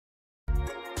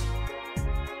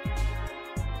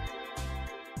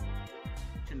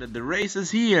The race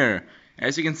is here.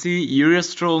 As you can see,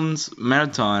 URIEL'S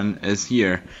marathon is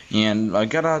here, and I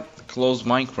gotta close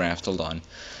Minecraft. Hold on.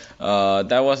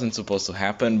 That wasn't supposed to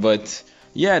happen, but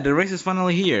yeah, the race is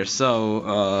finally here.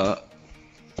 So,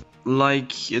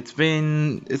 like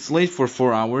it's late for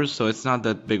 4 hours, so it's not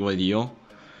that big of a deal.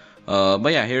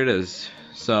 But yeah, here it is.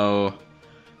 So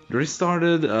the race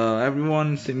started.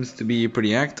 Everyone seems to be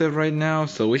pretty active right now,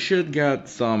 so we should get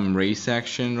some race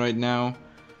action right now.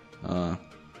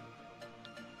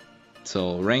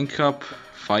 So rank up,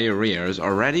 fire rares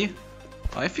already.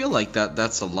 I feel like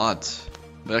that's a lot,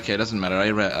 but okay, it doesn't matter.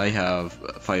 I have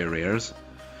fire rares.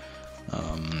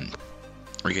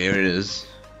 Okay, here it is.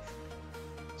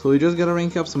 So we just gotta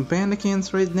rank up some panda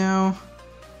cans right now.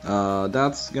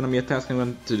 That's gonna be a task I'm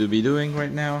going to be doing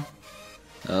right now.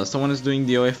 Someone is doing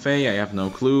the OFA. I have no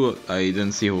clue. I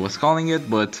didn't see who was calling it,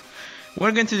 but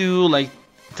we're going to do like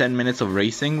 10 minutes of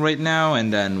racing right now,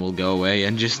 and then we'll go away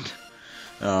and just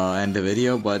end the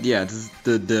video. But yeah, this is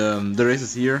the race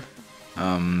is here.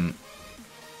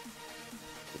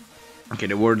 Okay,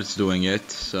 the word is doing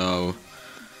it. So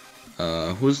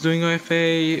who's doing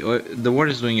OFA? The word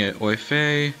is doing it.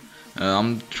 OFA.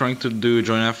 I'm trying to do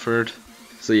joint effort.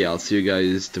 So yeah, I'll see you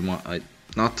guys tomorrow.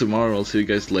 Not tomorrow. I'll see you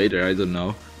guys later. I don't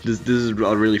know. This is a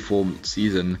really full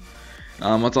season.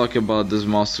 I'll talk about this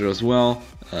monster as well,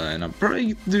 and I'll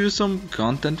probably do some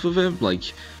content with it. Like,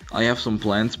 I have some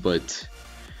plans, but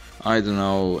I don't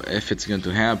know if it's going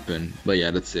to happen. But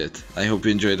yeah, that's it. I hope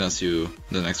you enjoyed, and I'll see you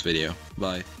in the next video.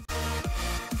 Bye.